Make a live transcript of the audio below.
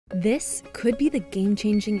This could be the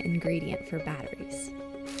game-changing ingredient for batteries.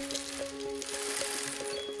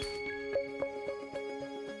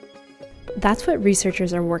 That's what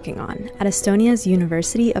researchers are working on at Estonia's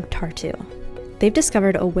University of Tartu. They've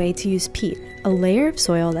discovered a way to use peat, a layer of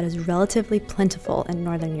soil that is relatively plentiful in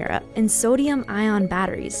Northern Europe, in sodium-ion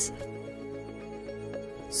batteries.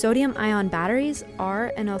 Sodium-ion batteries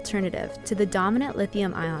are an alternative to the dominant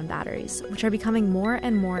lithium-ion batteries, which are becoming more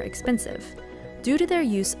and more expensive due to their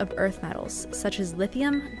use of earth metals such as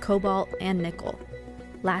lithium, cobalt, and nickel.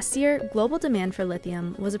 Last year, global demand for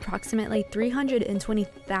lithium was approximately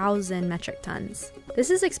 320,000 metric tons. This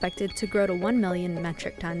is expected to grow to 1 million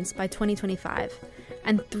metric tons by 2025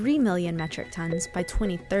 and 3 million metric tons by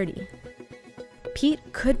 2030. Peat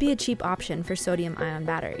could be a cheap option for sodium-ion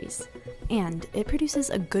batteries, and it produces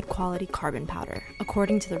a good quality carbon powder,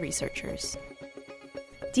 according to the researchers.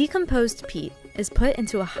 Decomposed peat is put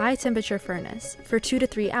into a high-temperature furnace for 2 to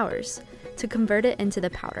 3 hours to convert it into the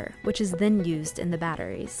powder, which is then used in the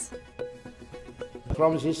batteries.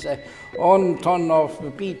 From this 1 ton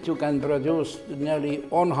of peat you can produce nearly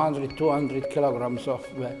 100-200 kilograms of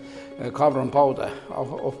carbon powder.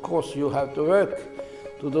 Of course you have to work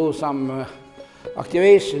to do some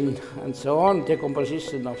activation and so on,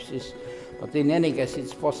 decomposition of this, but in any case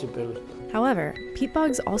it's possible. However, peat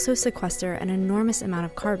bogs also sequester an enormous amount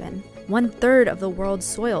of carbon, 1/3 of the world's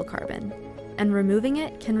soil carbon, and removing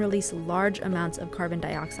it can release large amounts of carbon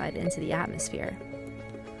dioxide into the atmosphere.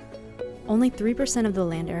 Only 3% of the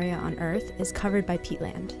land area on Earth is covered by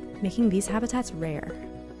peatland, making these habitats rare.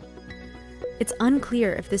 It's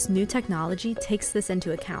unclear if this new technology takes this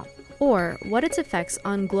into account, or what its effects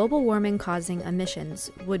on global warming causing emissions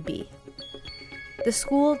would be. The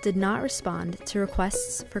school did not respond to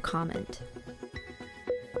requests for comment.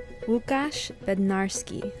 Łukasz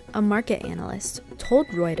Bednarski, a market analyst, told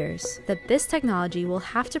Reuters that this technology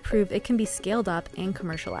will have to prove it can be scaled up and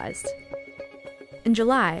commercialized. In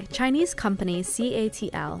July, Chinese company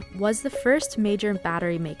CATL was the first major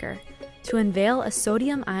battery maker to unveil a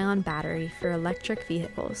sodium-ion battery for electric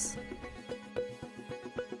vehicles.